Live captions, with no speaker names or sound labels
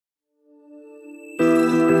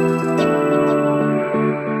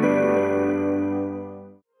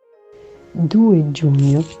2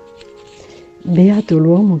 giugno. Beato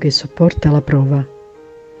l'uomo che sopporta la prova,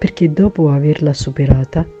 perché dopo averla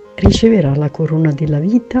superata riceverà la corona della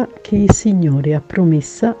vita che il Signore ha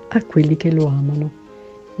promessa a quelli che lo amano.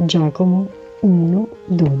 Giacomo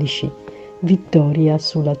 1,12. Vittoria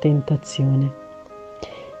sulla tentazione.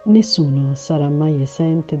 Nessuno sarà mai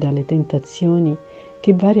esente dalle tentazioni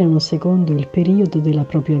che variano secondo il periodo della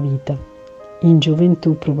propria vita. In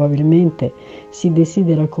gioventù probabilmente si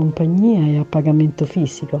desidera compagnia e appagamento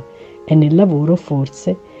fisico e nel lavoro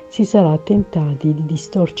forse si sarà tentati di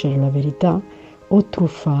distorcere la verità o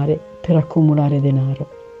truffare per accumulare denaro.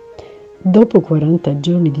 Dopo 40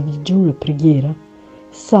 giorni di digiuno e preghiera,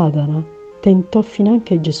 Satana tentò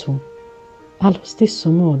finanche Gesù. Allo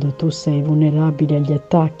stesso modo tu sei vulnerabile agli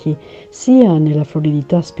attacchi sia nella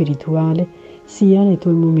floridità spirituale sia nei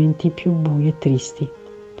tuoi momenti più bui e tristi.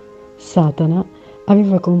 Satana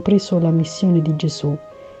aveva compreso la missione di Gesù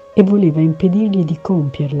e voleva impedirgli di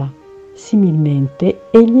compierla. Similmente,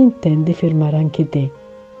 egli intende fermare anche te.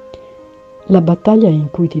 La battaglia in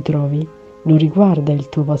cui ti trovi non riguarda il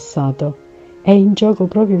tuo passato, è in gioco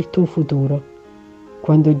proprio il tuo futuro.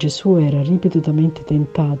 Quando Gesù era ripetutamente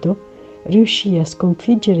tentato, riuscì a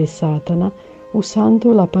sconfiggere Satana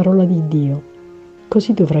usando la parola di Dio.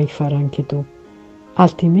 Così dovrai fare anche tu,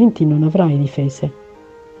 altrimenti non avrai difese.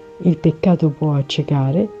 Il peccato può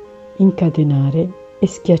accecare, incatenare e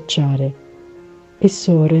schiacciare.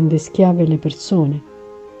 Esso rende schiave le persone.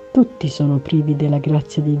 Tutti sono privi della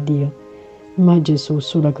grazia di Dio, ma Gesù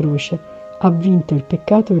sulla croce ha vinto il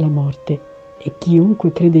peccato e la morte e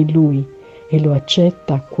chiunque crede in Lui e lo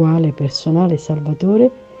accetta quale personale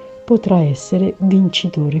Salvatore potrà essere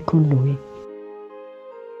vincitore con Lui.